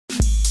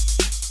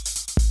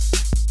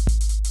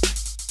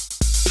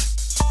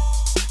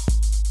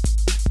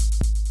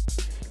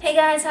Hey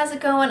guys, how's it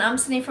going? I'm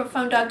Cindy from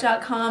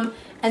PhoneDog.com,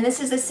 and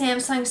this is the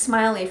Samsung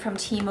Smiley from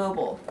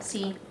T-Mobile.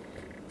 See?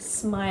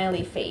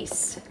 Smiley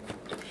face.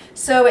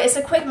 So it's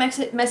a quick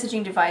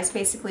messaging device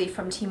basically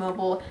from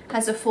T-Mobile.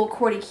 Has a full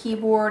QWERTY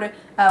keyboard,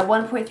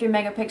 1.3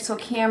 megapixel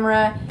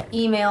camera,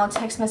 email,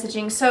 text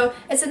messaging. So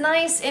it's a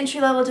nice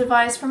entry-level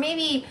device for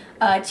maybe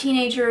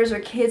teenagers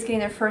or kids getting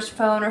their first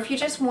phone, or if you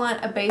just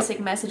want a basic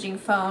messaging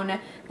phone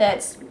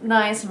that's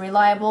nice and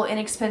reliable,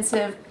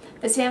 inexpensive.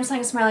 The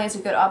Samsung Smiley is a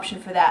good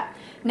option for that.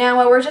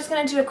 Now we're just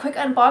going to do a quick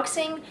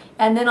unboxing,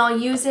 and then I'll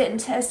use it and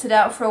test it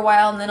out for a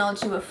while, and then I'll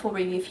do a full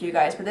review for you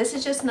guys. But this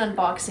is just an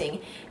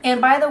unboxing.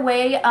 And by the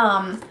way,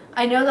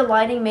 I know the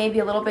lighting may be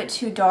a little bit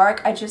too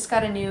dark. I just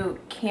got a new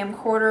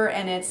camcorder,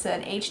 and it's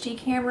an HD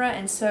camera,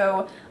 and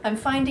so I'm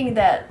finding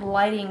that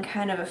lighting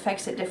kind of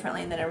affects it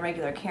differently than a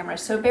regular camera.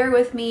 So bear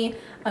with me.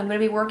 I'm going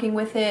to be working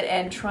with it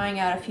and trying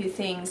out a few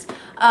things.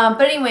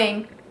 But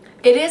anyway,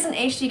 it is an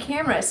HD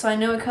camera, so I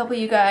know a couple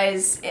of you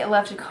guys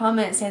left a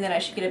comment saying that I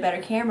should get a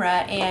better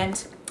camera,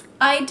 and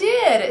I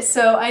did!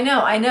 So I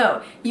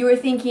know. You were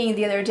thinking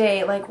the other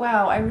day, like,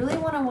 wow, I really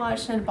want to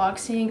watch an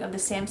unboxing of the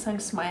Samsung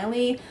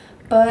Smiley,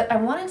 but I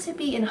want it to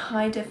be in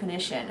high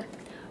definition.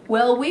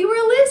 Well, we were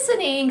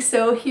listening,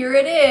 so here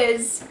it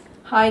is.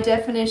 High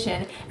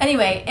definition.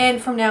 Anyway,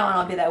 and from now on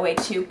I'll be that way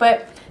too,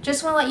 but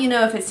just want to let you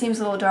know if it seems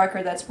a little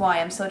darker, that's why.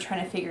 I'm still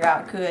trying to figure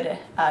out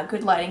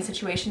good lighting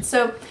situations.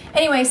 So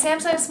anyway,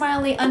 Samsung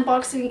Smiley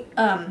unboxing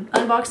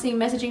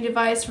messaging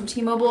device from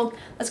T-Mobile.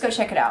 Let's go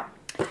check it out.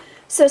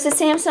 So it's a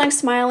Samsung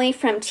Smiley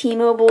from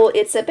T-Mobile.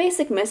 It's a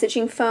basic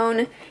messaging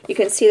phone. You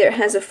can see there it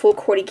has a full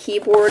QWERTY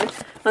keyboard.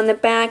 On the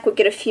back we'll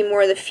get a few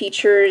more of the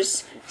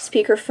features.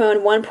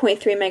 Speakerphone,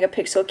 1.3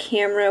 megapixel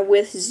camera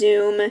with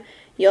zoom.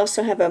 You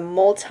also have a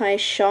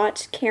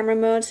multi-shot camera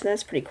mode, so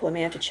that's pretty cool. I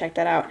may have to check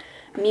that out.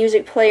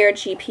 Music player,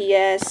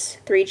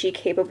 GPS, 3G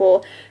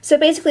capable. So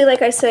basically,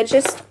 like I said,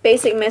 just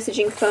basic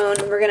messaging phone.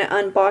 We're going to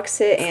unbox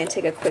it and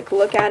take a quick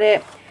look at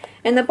it.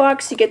 In the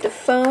box, you get the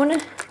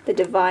phone, the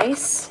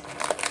device,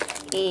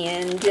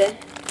 and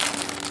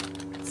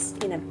it's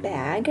in a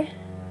bag.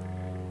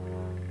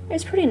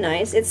 It's pretty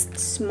nice.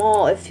 It's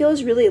small. It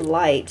feels really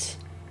light.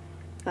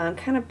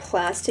 Kind of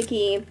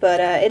plasticky, but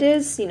it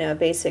is, you know, a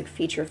basic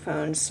feature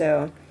phone.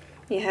 So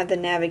you have the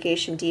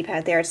navigation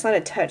D-pad there. It's not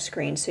a touch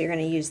screen, so you're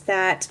going to use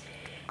that.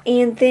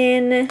 And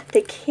then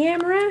the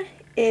camera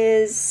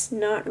is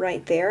not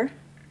right there.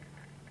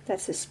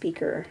 That's the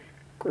speaker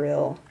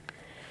grill.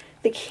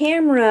 The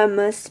camera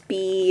must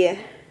be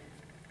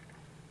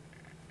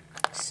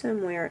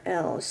somewhere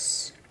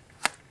else.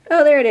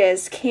 Oh, there it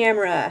is.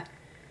 Camera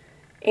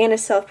and a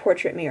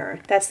self-portrait mirror.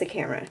 That's the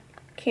camera.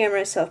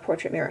 Camera,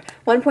 self-portrait mirror.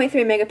 1.3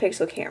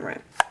 megapixel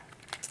camera.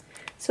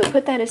 So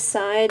put that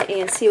aside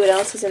and see what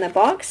else is in the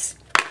box.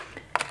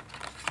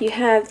 You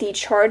have the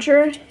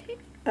charger,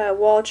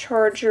 wall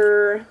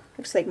charger,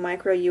 looks like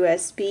micro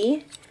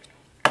USB,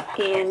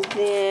 and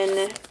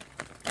then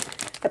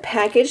a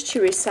package to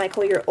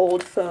recycle your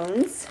old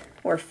phones,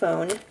 or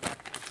phone,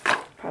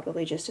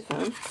 probably just a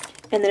phone,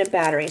 and then a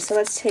battery. So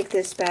let's take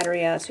this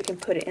battery out so we can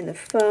put it in the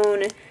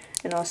phone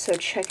and also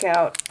check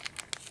out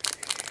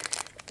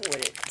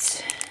what it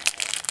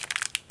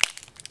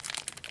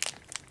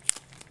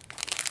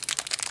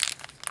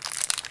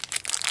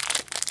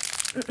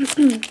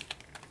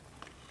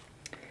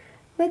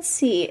let's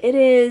see, it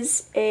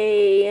is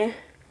a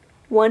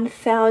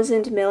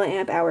 1000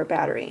 milliamp hour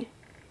battery.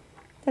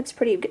 That's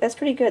pretty good.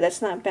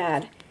 That's not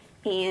bad.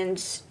 And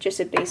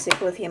just a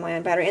basic lithium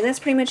ion battery. And that's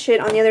pretty much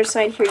it. On the other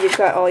side here you've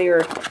got all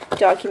your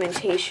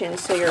documentation,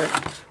 so your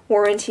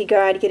warranty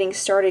guide, getting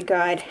started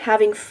guide,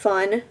 having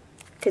fun,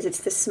 because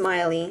it's the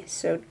Smiley,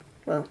 so,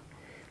 well,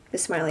 the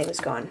Smiley was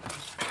gone.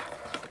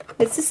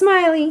 It's the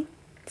Smiley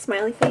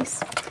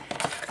face.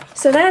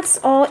 So that's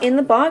all in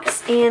the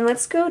box, and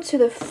let's go to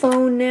the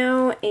phone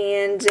now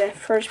and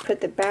first put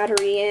the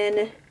battery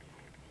in.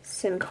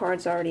 SIM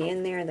card's already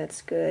in there,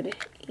 that's good.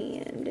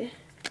 And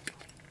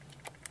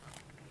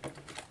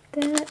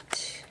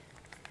that.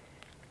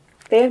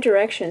 They have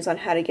directions on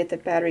how to get the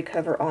battery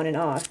cover on and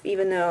off,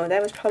 even though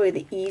that was probably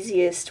the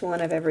easiest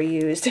one I've ever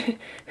used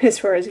as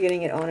far as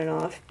getting it on and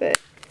off. But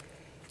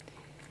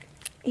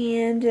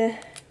and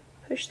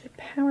push the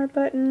power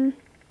button.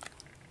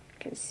 You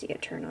can see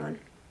it turn on.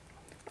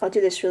 I'll do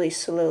this really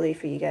slowly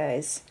for you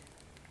guys.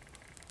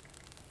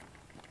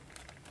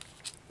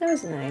 That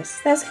was nice.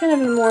 That's kind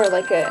of more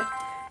like a,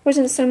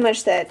 wasn't so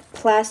much that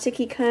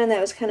plasticky kind, that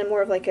was kind of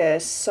more of like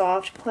a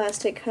soft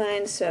plastic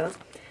kind, so a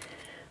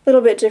little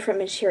bit different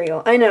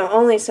material. I know,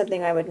 only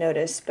something I would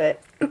notice,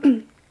 but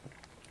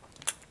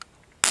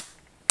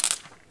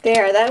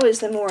there, that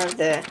was the more of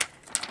the,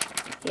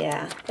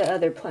 yeah, the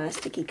other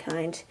plasticky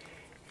kind.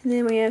 And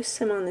then we have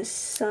some on the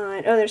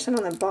side. Oh, there's some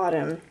on the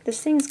bottom.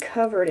 This thing's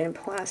covered in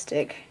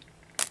plastic.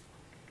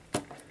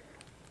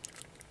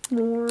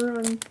 More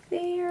on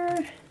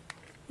there.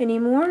 Any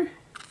more?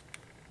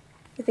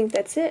 I think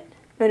that's it.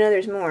 Oh no,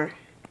 there's more.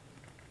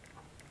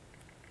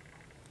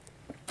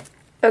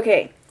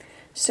 Okay,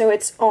 so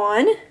it's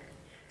on.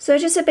 So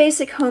just a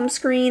basic home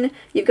screen.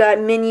 You've got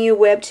menu,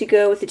 web to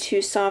go with the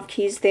 2 soft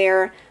keys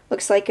there.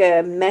 Looks like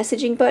a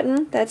messaging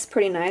button. That's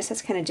pretty nice.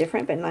 That's kind of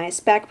different, but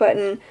nice. Back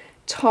button,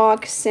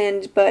 talk,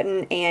 send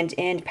button, and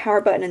end, power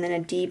button, and then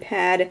a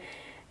D-pad.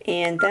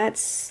 And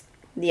that's,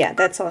 yeah,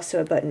 that's also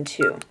a button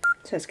too.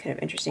 So that's kind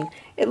of interesting.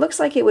 It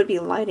looks like it would be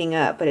lighting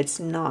up, but it's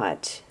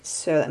not.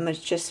 So that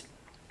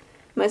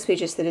must be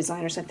just the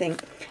design or something.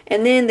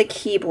 And then the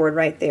keyboard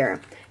right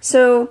there.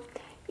 So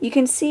you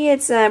can see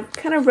it's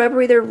kind of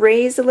rubbery. They're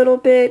raised a little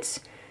bit.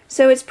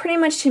 So it's pretty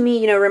much, to me,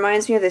 you know,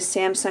 reminds me of the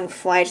Samsung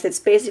Flight.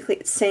 That's basically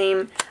the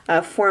same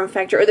form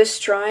factor. Or the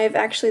Strive,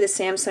 actually, the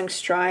Samsung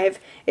Strive,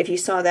 if you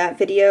saw that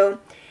video.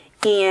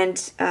 And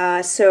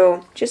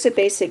so just a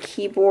basic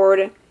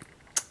keyboard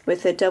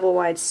with a double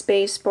wide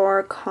space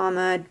bar,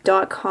 comma,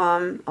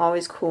 .com.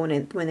 Always cool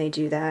when they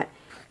do that.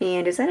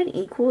 And is that an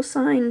equal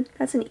sign?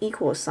 That's an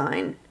equal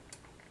sign.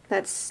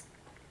 That's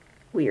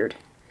weird.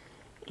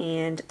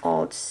 And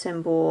alt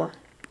symbol,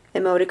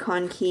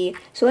 emoticon key.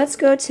 So let's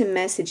go to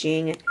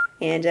messaging,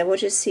 and we'll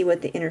just see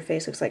what the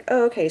interface looks like.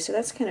 Oh, okay, so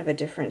that's kind of a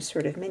different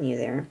sort of menu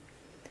there.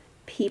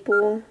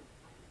 People,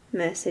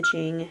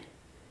 messaging,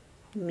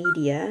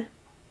 media,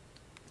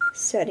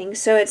 settings.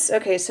 So it's,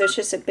 okay, so it's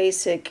just a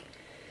basic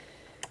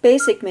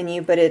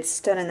menu, but it's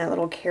done in that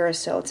little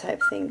carousel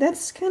type thing.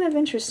 That's kind of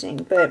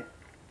interesting, but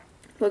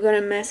we'll go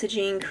to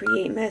messaging,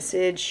 create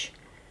message,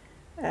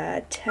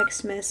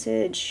 text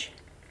message,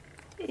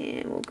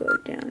 and we'll go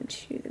down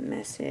to the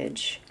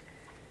message.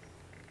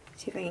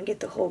 See if I can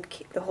get the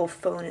whole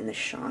phone in the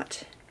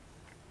shot.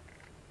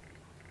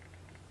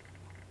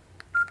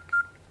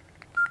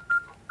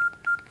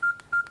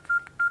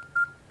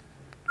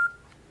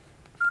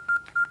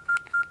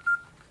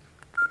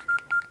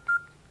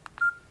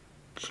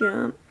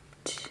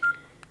 Jumped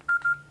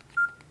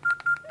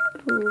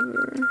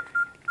over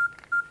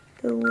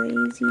the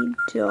lazy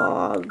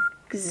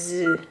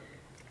dogs.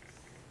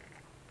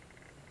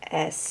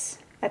 S.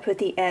 I put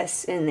the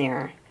S in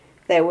there.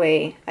 That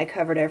way I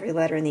covered every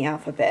letter in the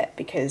alphabet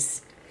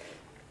because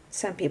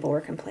some people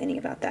were complaining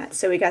about that.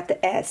 So we got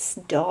the S,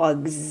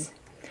 dogs.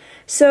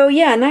 So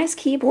yeah, nice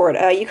keyboard.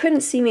 You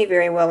couldn't see me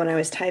very well when I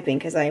was typing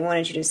because I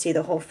wanted you to see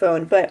the whole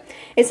phone, but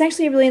it's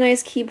actually a really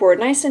nice keyboard.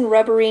 Nice and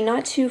rubbery,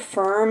 not too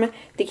firm.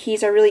 The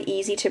keys are really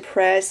easy to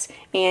press,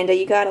 and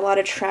you got a lot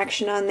of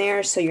traction on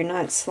there, so you're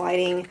not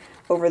sliding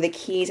over the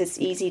keys. It's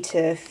easy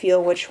to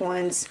feel which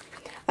ones.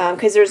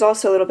 Because there's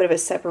also a little bit of a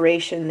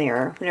separation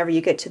there whenever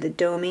you get to the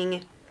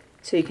doming,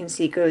 so you can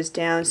see it goes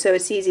down. So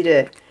it's easy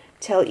to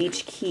tell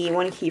each key,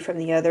 one key from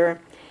the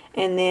other.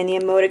 And then the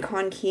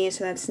emoticon key,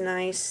 so that's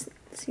nice.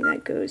 Let's see,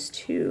 that goes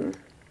to,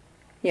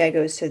 yeah, it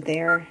goes to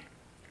there.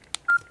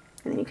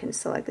 And then you can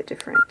select the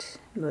different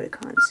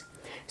emoticons.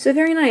 So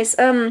very nice.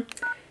 The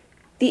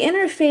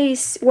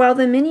interface, while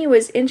the menu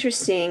is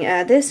interesting,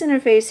 this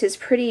interface is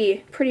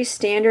pretty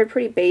standard,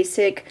 pretty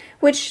basic,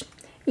 which,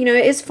 you know,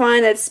 it's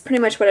fine. That's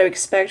pretty much what I would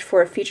expect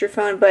for a feature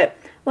phone, but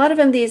a lot of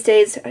them these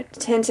days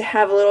tend to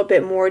have a little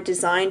bit more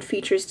design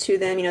features to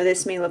them. You know,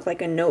 this may look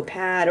like a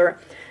notepad or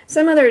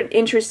some other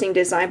interesting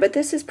design, but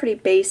this is pretty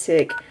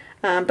basic.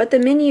 But the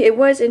menu, it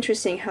was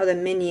interesting how the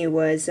menu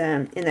was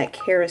in that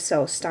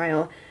carousel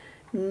style.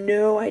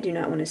 No, I do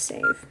not want to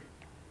save.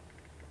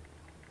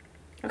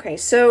 Okay,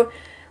 so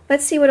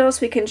let's see what else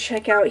we can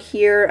check out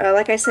here.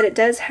 Like I said, it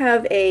does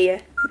have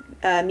a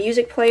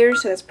music player,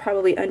 so that's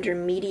probably under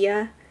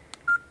media.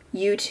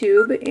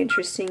 YouTube,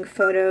 interesting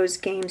photos,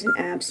 games and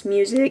apps,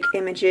 music,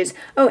 images.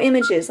 Oh,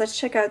 images. Let's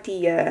check out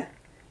the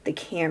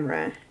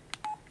camera.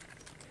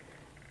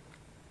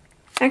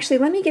 Actually,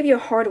 let me give you a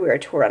hardware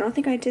tour. I don't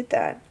think I did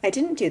that. I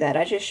didn't do that.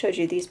 I just showed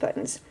you these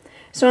buttons.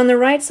 So on the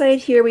right side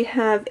here we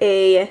have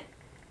a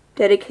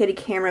dedicated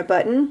camera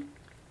button.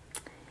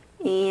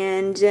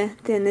 And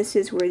then this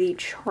is where the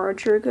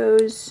charger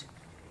goes.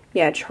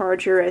 Yeah,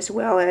 charger, as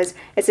well as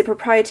it's a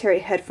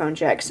proprietary headphone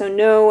jack. So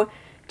no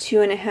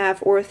 2.5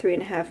 or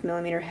 3.5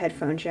 millimeter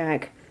headphone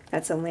jack.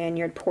 That's a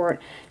lanyard port.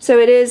 So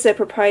it is a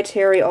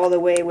proprietary all the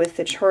way with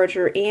the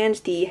charger and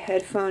the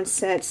headphone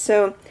set.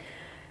 So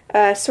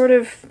sort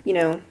of, you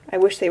know, I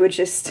wish they would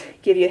just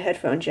give you a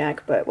headphone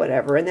jack, but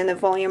whatever. And then the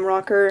volume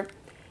rocker,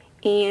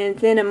 and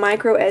then a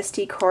micro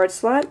SD card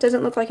slot.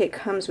 Doesn't look like it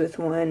comes with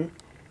one.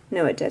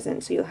 No, it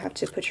doesn't, so you'll have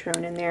to put your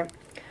own in there.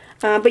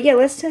 But yeah,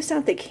 let's test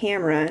out the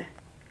camera.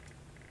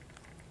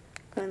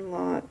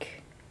 Unlock.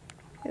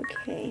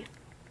 Okay.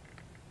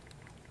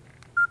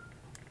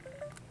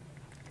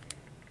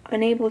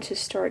 Unable to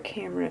start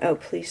camera. Oh,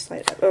 please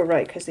slide up. Oh,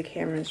 right, because the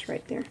camera is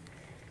right there.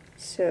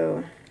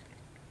 So,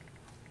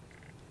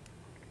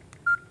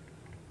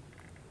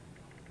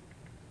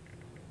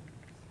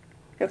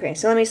 okay,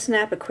 so let me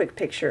snap a quick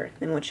picture,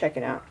 then we'll check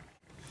it out.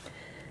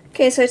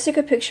 Okay, so I took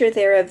a picture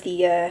there of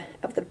the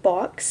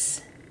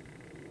box,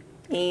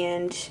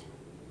 and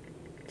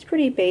it's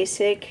pretty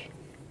basic.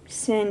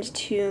 Send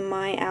to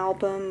my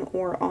album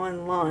or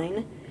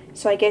online.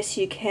 So I guess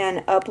you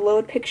can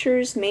upload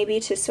pictures, maybe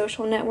to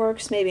social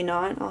networks, maybe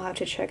not. I'll have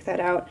to check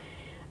that out.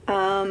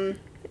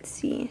 Let's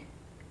see.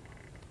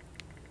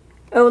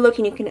 Oh, look,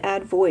 and you can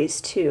add voice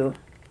too.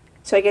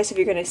 So I guess if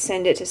you're going to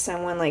send it to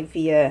someone like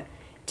via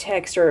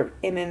text or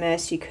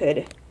MMS, you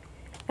could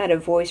add a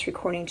voice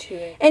recording to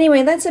it.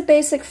 Anyway, that's a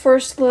basic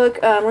first look.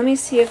 Let me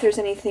see if there's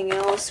anything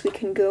else we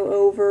can go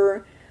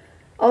over.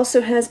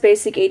 Also has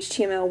basic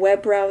HTML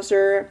web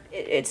browser.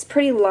 It's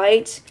pretty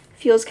light,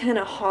 feels kind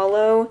of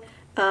hollow,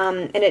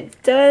 and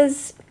it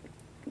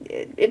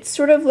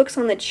sort of looks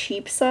on the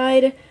cheap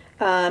side,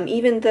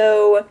 even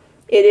though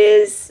it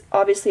is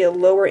obviously a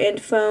lower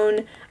end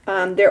phone.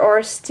 There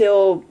are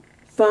still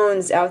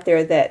phones out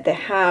there that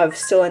have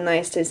still a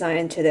nice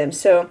design to them.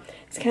 So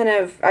it's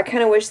I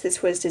kind of wish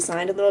this was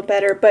designed a little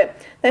better, but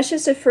that's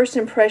just a first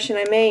impression.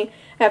 I may,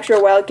 after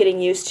a while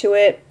getting used to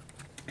it,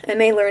 I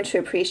may learn to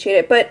appreciate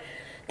it. But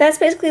that's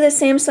basically the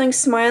Samsung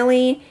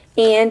Smiley,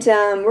 and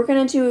we're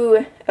going to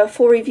do a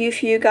full review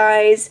for you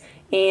guys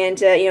and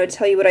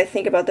tell you what I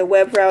think about the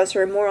web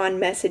browser, more on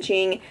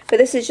messaging. But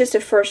this is just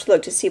a first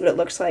look to see what it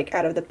looks like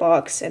out of the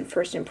box and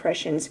first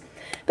impressions.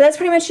 But that's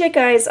pretty much it,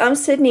 guys. I'm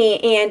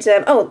Sydney, and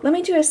oh, let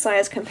me do a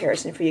size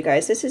comparison for you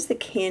guys. This is the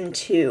Kin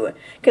 2,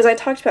 because I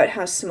talked about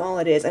how small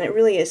it is, and it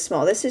really is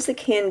small. This is the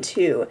Kin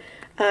 2.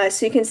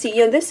 So you can see,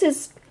 this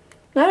is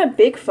not a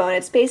big phone.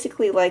 It's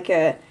basically like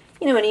a,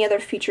 any other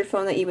feature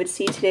phone that you would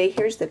see today.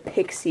 Here's the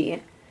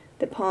Pixie,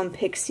 the Palm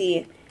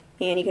Pixie,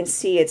 and you can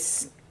see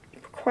it's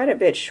quite a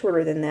bit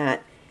shorter than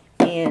that,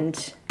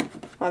 and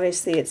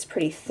obviously it's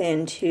pretty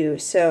thin too.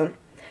 So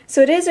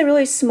it is a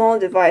really small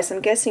device.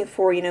 I'm guessing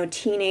for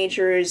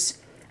teenagers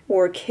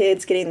or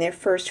kids getting their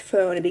first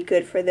phone, it'd be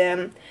good for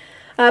them.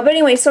 But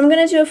anyway, so I'm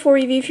going to do a full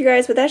review for you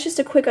guys, but that's just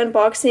a quick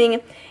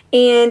unboxing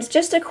and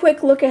just a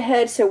quick look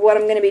ahead to what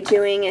I'm going to be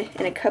doing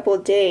in a couple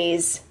of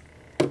days.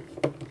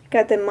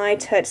 Got the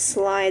MyTouch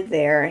slide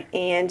there,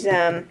 and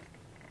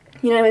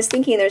I was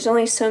thinking there's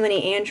only so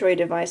many Android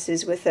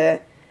devices with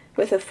a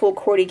full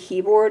QWERTY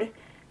keyboard,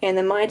 and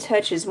the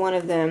MyTouch is one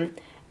of them,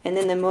 and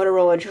then the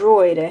Motorola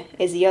Droid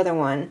is the other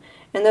one.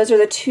 And those are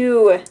the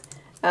two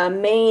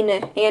main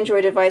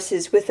Android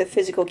devices with a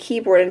physical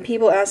keyboard, and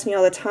people ask me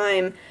all the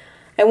time,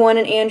 I want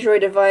an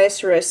Android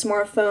device or a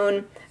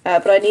smartphone,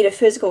 but I need a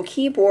physical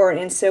keyboard,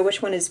 and so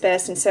which one is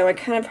best? And so I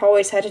kind of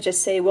always had to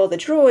just say, well, the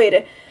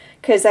Droid,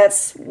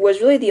 because was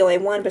really the only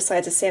one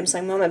besides the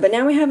Samsung Moment. But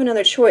now we have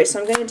another choice, so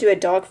I'm going to do a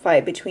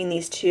dogfight between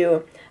these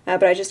two,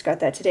 but I just got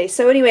that today.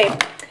 So anyway,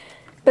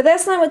 but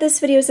that's not what this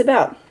video is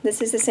about.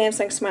 This is the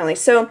Samsung Smiley.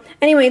 So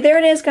anyway, there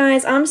it is,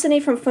 guys. I'm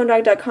Sydney from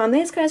PhoneDog.com.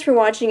 Thanks, guys, for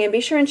watching, and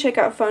be sure and check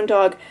out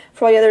PhoneDog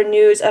for all the other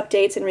news,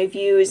 updates, and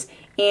reviews,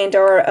 and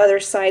our other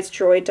sites,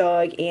 Droid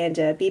Dog and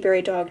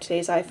BeeBerry Dog,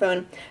 today's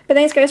iPhone. But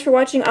thanks, guys, for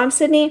watching. I'm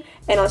Sydney,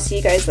 and I'll see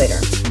you guys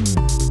later.